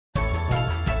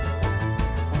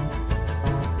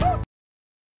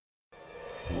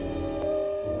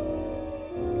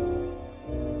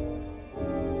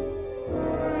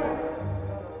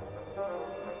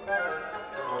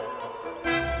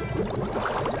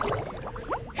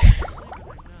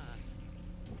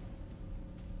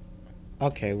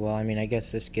Okay, well, I mean, I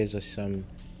guess this gives us some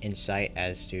insight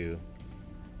as to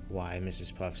why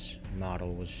Mrs. Puff's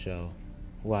model was so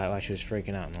why she was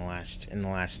freaking out in the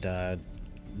last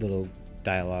little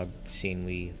dialogue scene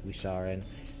we saw her in.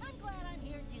 I'm glad I'm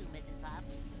here too, Mrs. Puff.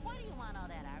 Why do you want all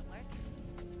that artwork?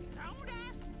 Don't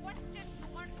ask questions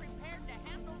you weren't prepared to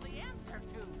handle the answer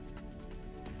to.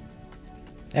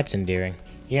 That's endearing.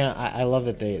 Yeah, I love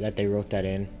that they wrote that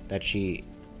in, that she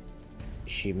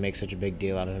makes such a big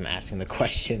deal out of him asking the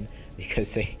question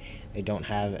because they don't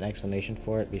have an explanation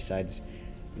for it besides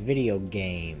video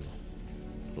game.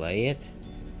 Play it.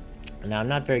 Now I'm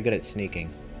not very good at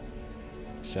sneaking,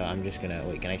 so I'm just gonna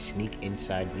wait. Can I sneak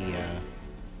inside the?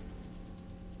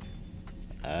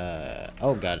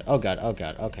 Oh god! Oh god! Oh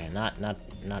god! Okay, not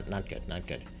good. Not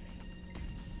good.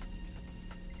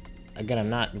 Again, I'm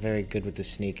not very good with the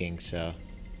sneaking, so.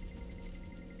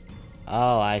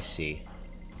 Oh, I see.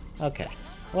 Okay.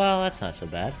 Well, that's not so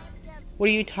bad. What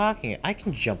are you talking? I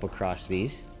can jump across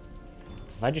these.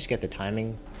 If I just get the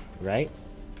timing right.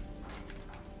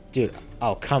 Dude,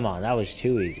 oh, come on. That was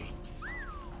too easy.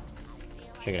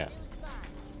 Check it out.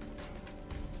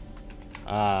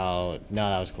 Oh, no,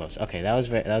 that was close. Okay, that was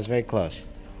very close.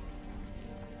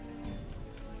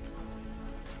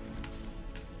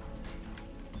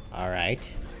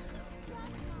 Alright.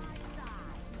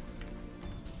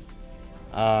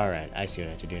 Alright, I see what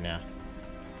I have to do now.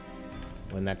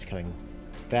 When that's coming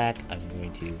back, I'm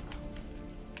going to...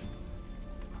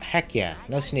 Heck yeah,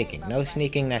 no sneaking. No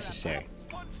sneaking necessary.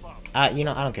 You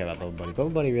know, I don't care about Bubble Buddy. Bubble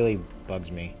Buddy really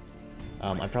bugs me.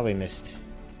 I probably missed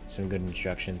some good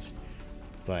instructions,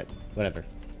 but whatever.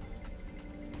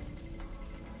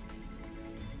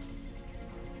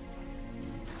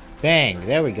 Bang!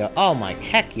 There we go. Oh my,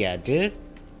 heck yeah, dude!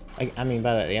 I mean,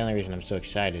 by the only reason I'm so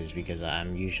excited is because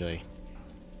I'm usually...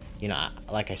 You know,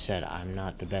 like I said, I'm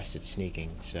not the best at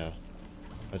sneaking, so...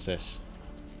 What's this?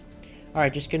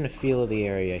 Alright, just getting a feel of the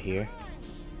area here.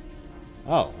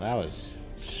 Oh, that was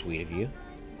sweet of you.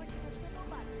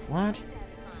 What?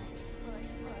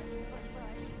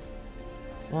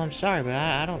 Well, I'm sorry, but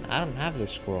I don't have the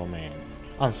squirrel man.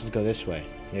 Oh, let's just go this way.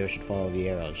 Maybe I should follow the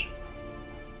arrows.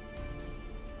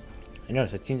 I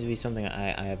noticed that seems to be something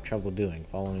I have trouble doing,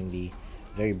 following the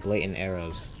very blatant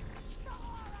arrows.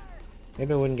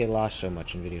 Maybe I wouldn't get lost so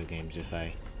much in video games if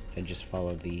I had just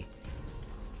followed the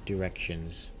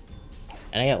directions.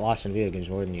 And I get lost in video games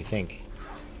more than you think.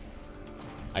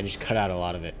 I just cut out a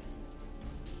lot of it.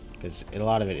 Because a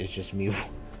lot of it is just me.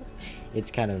 It's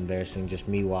kind of embarrassing, just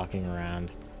me walking around,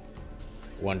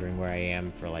 wondering where I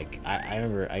am for like... I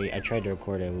remember I tried to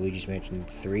record a Luigi's Mansion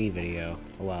 3 video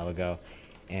a while ago.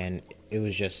 And it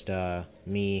was just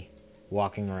me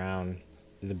walking around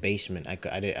the basement.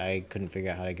 I couldn't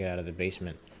figure out how to get out of the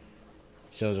basement.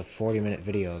 So it was a 40-minute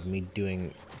video of me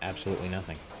doing absolutely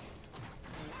nothing.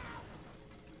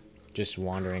 Just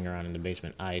wandering around in the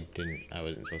basement. I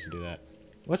wasn't supposed to do that.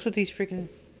 What's with these freaking...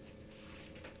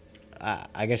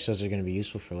 I guess those are going to be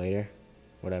useful for later.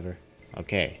 Whatever.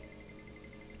 Okay.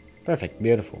 Perfect.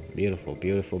 Beautiful. Beautiful.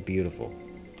 Beautiful. Beautiful.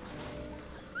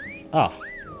 Oh.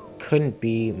 Couldn't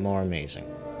be more amazing.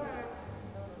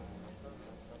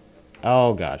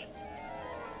 Oh, God.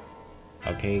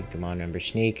 Okay, come on, remember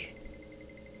sneak.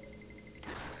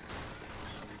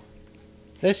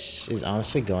 This is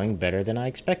honestly going better than I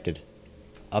expected.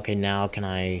 Okay, now can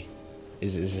I...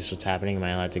 Is this what's happening? Am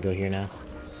I allowed to go here now?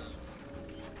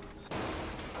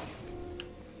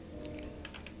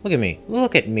 Look at me.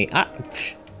 Look at me.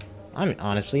 I'm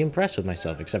honestly impressed with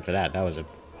myself, except for that. That was a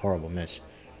horrible miss.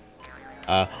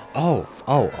 Oh,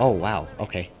 wow.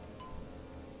 Okay.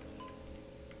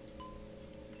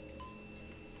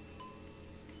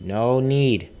 No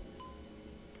need.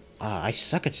 I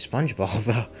suck at SpongeBall,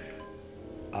 though.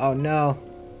 Oh, no.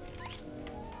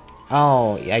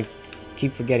 Oh, I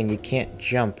keep forgetting you can't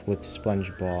jump with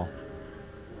SpongeBall.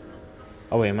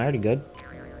 Oh, wait, am I already good?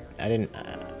 I didn't...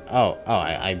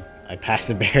 I passed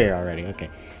the barrier already. Okay.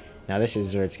 Now this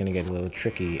is where it's going to get a little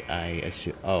tricky, I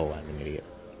assume... Oh, I'm an idiot.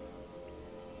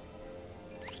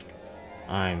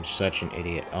 I'm such an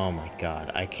idiot. Oh, my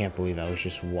God. I can't believe I was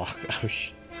just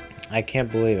I can't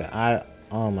believe it.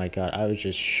 Oh, my God. I was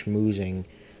just schmoozing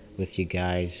with you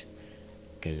guys.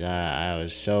 Because I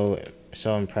was so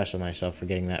impressed with myself for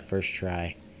getting that first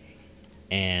try.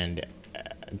 And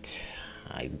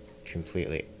I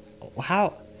completely...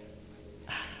 How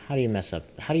do you mess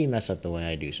up? How do you mess up the way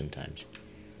I do sometimes?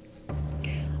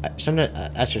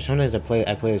 Sometimes I play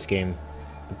this game.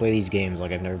 I play these games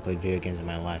like I've never played video games in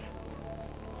my life.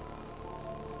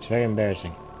 It's very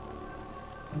embarrassing.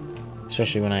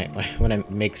 Especially when I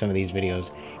make some of these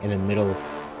videos in the middle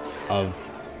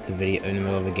of the video in the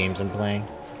middle of the games I'm playing.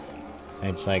 And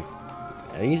it's like,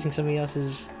 are you using somebody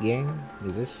else's game?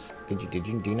 Is this? Do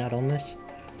you not own this?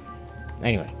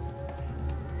 Anyway.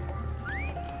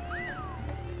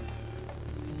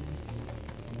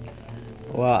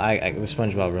 Well, the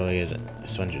SpongeBob really isn't the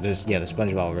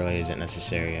SpongeBob really isn't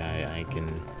necessary. I can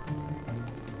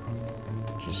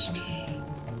just.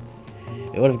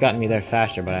 It would have gotten me there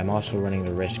faster, but I'm also running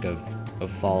the risk of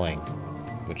falling,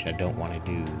 which I don't want to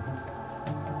do.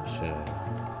 So,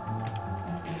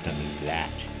 don't need that.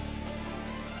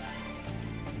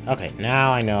 Okay,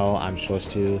 now I know I'm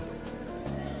supposed to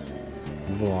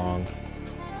move along.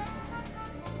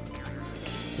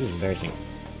 This is embarrassing.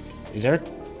 Is there?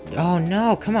 Oh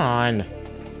no! Come on.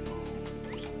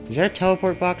 Is there a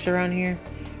teleport box around here?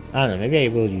 I don't know. Maybe I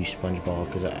will use SpongeBob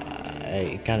because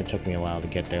it kind of took me a while to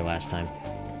get there last time.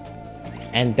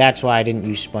 And that's why I didn't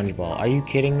use SpongeBob. Are you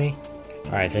kidding me?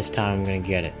 Alright, this time I'm gonna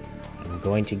get it. I'm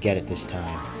going to get it this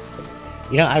time.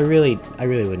 You know, I really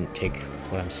wouldn't take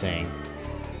what I'm saying.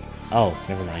 Oh,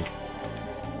 never mind.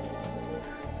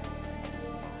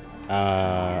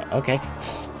 Okay.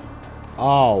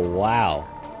 Oh, wow.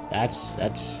 That's,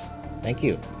 thank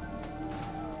you.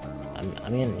 I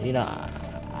mean, you know,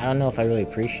 I don't know if I really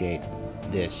appreciate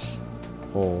this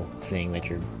whole thing that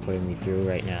you're putting me through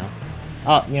right now.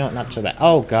 Oh, you know what? Not so bad.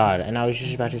 Oh God! And I was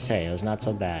just about to say it was not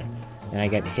so bad. And I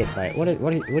get hit by it. What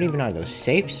even are those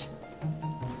safes?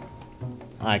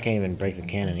 Oh, I can't even break the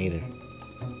cannon either.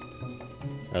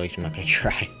 Or at least I'm not gonna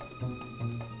try.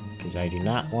 Because I do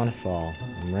not want to fall.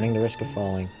 I'm running the risk of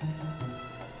falling.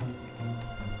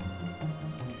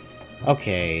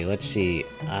 Okay, let's see.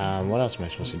 What else am I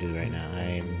supposed to do right now?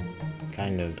 I'm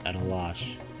kind of at a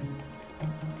loss.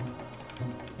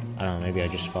 I don't know. Maybe I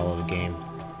just follow the game.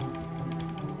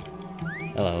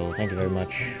 Hello, thank you very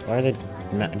much. What are the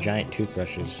giant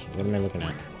toothbrushes? What am I looking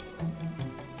at?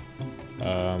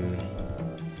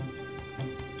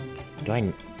 Do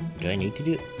I need to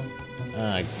do?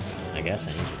 I guess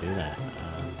I need to do that.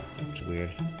 It's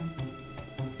weird.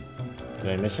 Did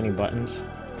I miss any buttons?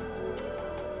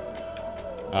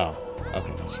 Oh,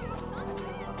 okay, I see.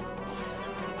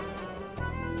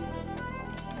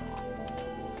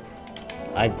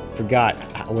 I forgot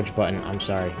which button. I'm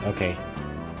sorry. Okay.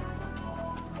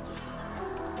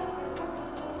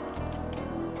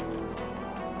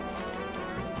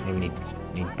 Maybe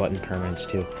need button permanents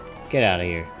too. Get out of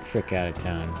here. Frick out of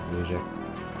town, loser.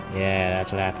 Yeah,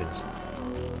 that's what happens.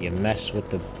 You mess with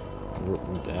the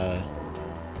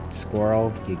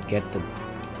squirrel, you get the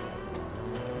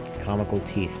comical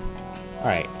teeth.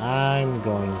 Alright, I'm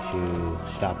going to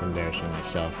stop embarrassing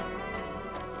myself.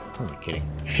 Who am I kidding?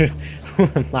 Who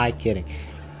am I kidding?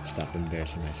 Stop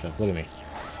embarrassing myself. Look at me.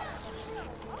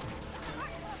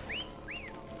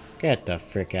 Get the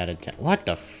frick out of town. What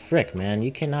the frick, man?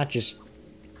 You cannot just...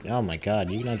 Oh my god,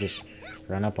 you cannot just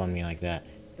run up on me like that.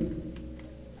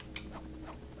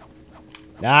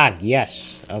 Ah,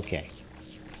 yes. Okay.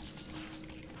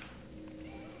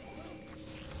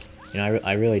 You know,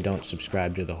 I really don't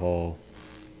subscribe to the whole...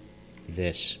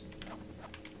 this.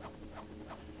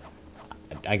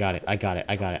 I got it. Don't got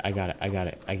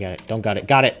it.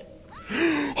 Got it!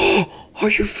 Are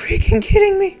you freaking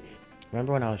kidding me?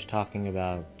 Remember when I was talking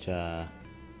about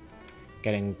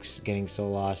getting so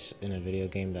lost in a video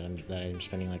game that I'm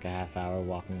spending like a half hour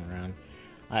walking around?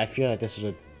 I feel like this is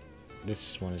what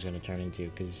this one is going to turn into,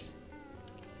 because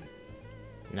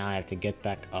now I have to get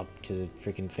back up to the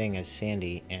freaking thing as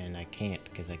Sandy, and I can't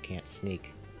because I can't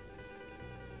sneak.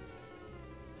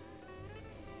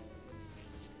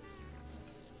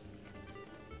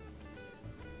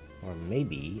 Or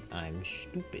maybe I'm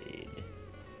stupid.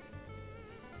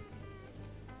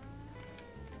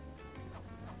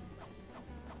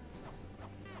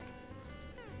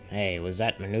 Hey, was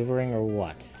that maneuvering or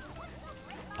what?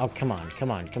 Oh, come on.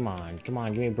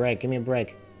 Give me a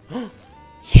break.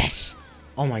 Yes!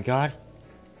 Oh my god.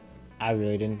 I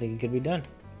really didn't think it could be done.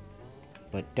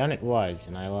 But done it was,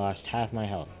 and I lost half my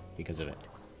health because of it.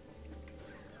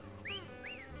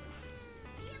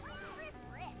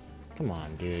 Come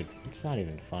on, dude. It's not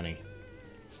even funny.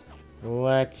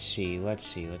 Let's see.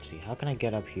 How can I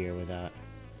get up here without...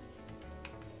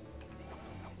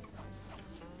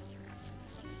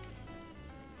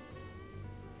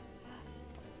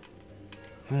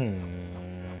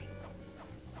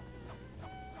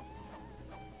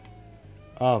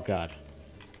 Oh god.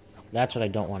 That's what I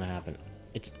don't want to happen.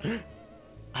 It's...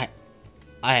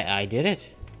 I did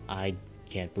it. I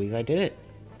can't believe I did it.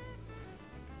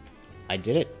 I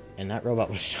did it. And that robot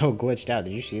was so glitched out.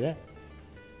 Did you see that?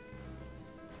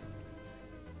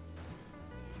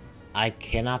 I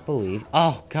cannot believe...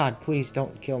 Oh god, please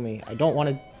don't kill me. I don't want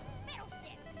to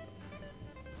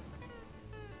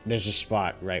there's a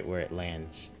spot right where it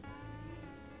lands.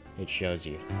 It shows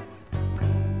you.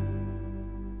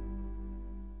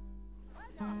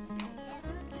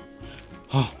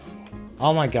 Oh,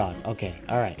 oh my god. Okay,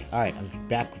 alright, alright. I'm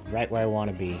back right where I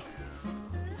want to be.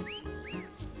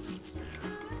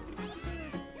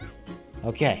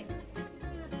 Okay.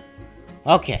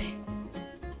 Okay.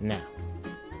 Now.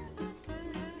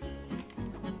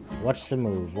 What's the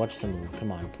move? What's the move?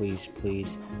 Come on, please,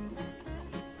 please.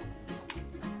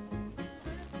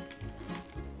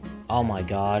 Oh my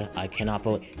god, I cannot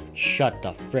believe... Shut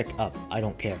the frick up. I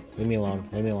don't care. Leave me alone.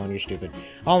 Leave me alone, you're stupid.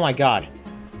 Oh my god.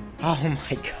 Oh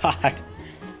my god.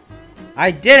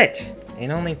 I did it!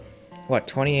 In only, what,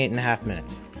 28 and a half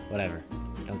minutes. Whatever.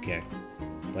 Don't care.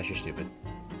 Plus you're stupid.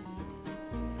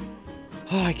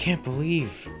 Oh, I can't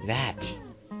believe that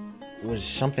was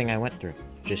something I went through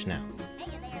just now.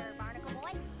 Hey there, Barnacle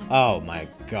Boy. Oh my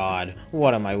god.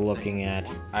 What am I looking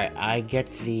at? I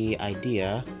get the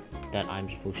idea that I'm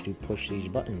supposed to push these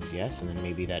buttons, yes? And then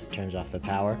maybe that turns off the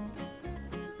power.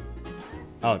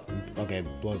 Oh, okay,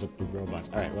 blows up the robots.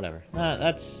 Alright, whatever.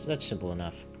 That's simple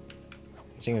enough.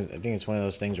 I think it's one of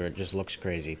those things where it just looks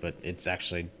crazy, but it's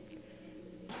actually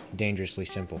dangerously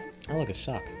simple. Oh, look, a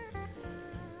sock.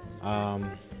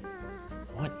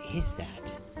 What is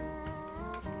that?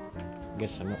 I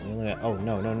guess I'm only... Oh,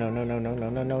 no, no, no, no, no, no, no,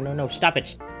 no, no, no, no, stop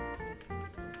it!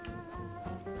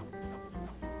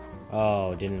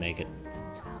 Oh, didn't make it.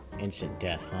 Instant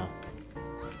death, huh?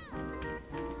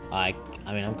 I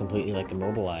mean, I'm completely, like,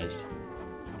 immobilized.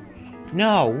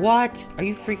 No, what? Are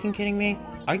you freaking kidding me?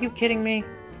 Are you kidding me?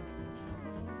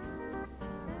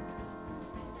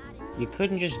 You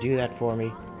couldn't just do that for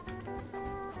me?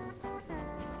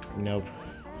 Nope.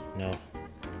 No.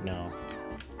 No.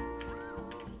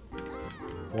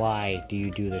 Why do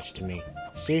you do this to me?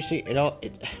 Seriously,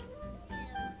 it's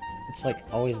like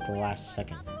always the last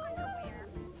second.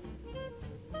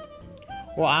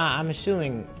 Well, I'm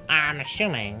assuming.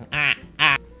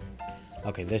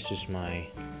 Okay, this is my.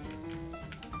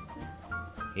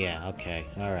 Yeah. Okay.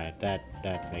 All right.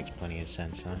 That makes plenty of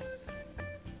sense, huh?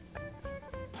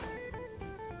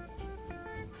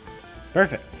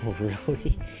 Perfect.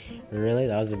 Really? Really?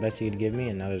 That was the best you could give me,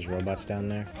 and now there's robots down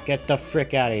there. Get the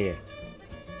frick out of here.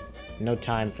 No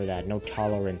time for that. No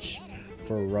tolerance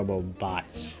for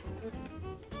robobots.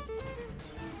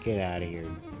 Get out of here,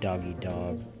 doggy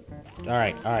dog.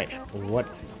 Alright, alright. What?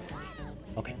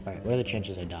 Okay, alright. What are the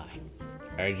chances I die?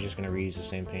 Are you just gonna reuse the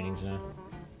same paintings now?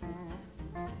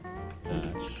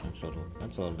 That's a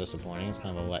little disappointing. It's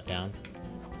kind of a letdown.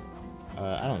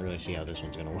 I don't really see how this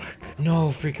one's gonna work. No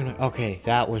freaking... Okay,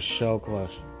 that was so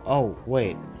close. Oh,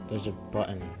 wait. There's a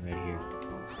button right here.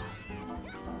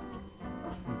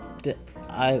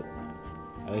 At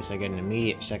least I get an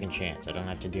immediate second chance. I don't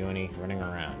have to do any running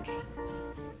around.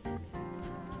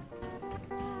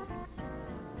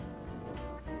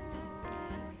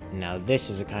 Now this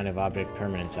is the kind of object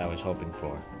permanence I was hoping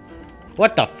for.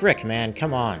 What the frick, man?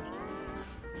 Come on.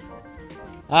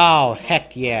 Oh,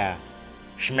 heck yeah.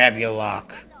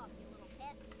 Schmebulok.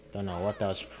 Don't know what that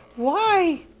was.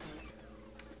 Why?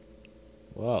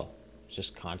 Whoa. Is this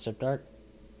concept art?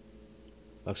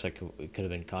 Looks like it could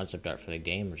have been concept art for the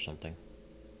game or something.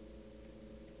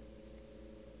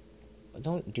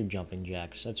 Don't do jumping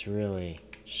jacks. That's really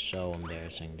so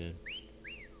embarrassing, dude.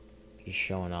 Just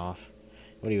showing off.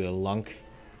 What are you, a lunk?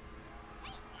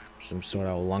 Some sort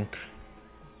of lunk?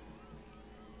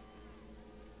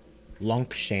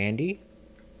 Lunk Sandy?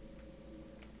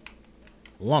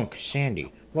 Lunk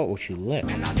Sandy. What will she lick?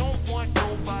 And I don't want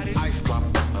nobody. Ice drop,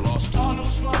 I lost Arnold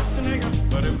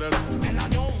Schwarzenegger. But if that's